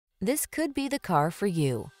This could be the car for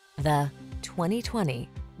you. The 2020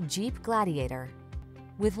 Jeep Gladiator.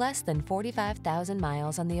 With less than 45,000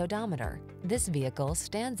 miles on the odometer, this vehicle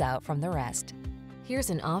stands out from the rest.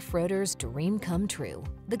 Here's an off-roader's dream come true,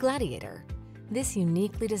 the Gladiator. This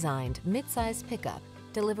uniquely designed midsize pickup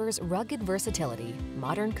delivers rugged versatility,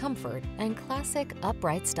 modern comfort, and classic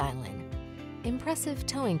upright styling. Impressive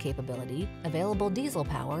towing capability, available diesel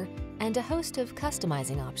power, and a host of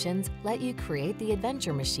customizing options let you create the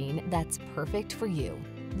adventure machine that's perfect for you.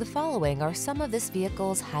 The following are some of this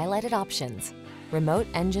vehicle's highlighted options: remote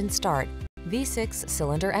engine start, V6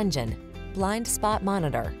 cylinder engine, blind spot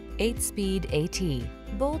monitor, 8-speed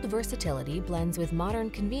AT. Bold versatility blends with modern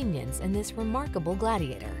convenience in this remarkable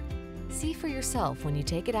Gladiator. See for yourself when you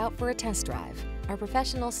take it out for a test drive. Our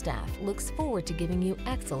professional staff looks forward to giving you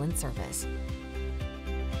excellent service.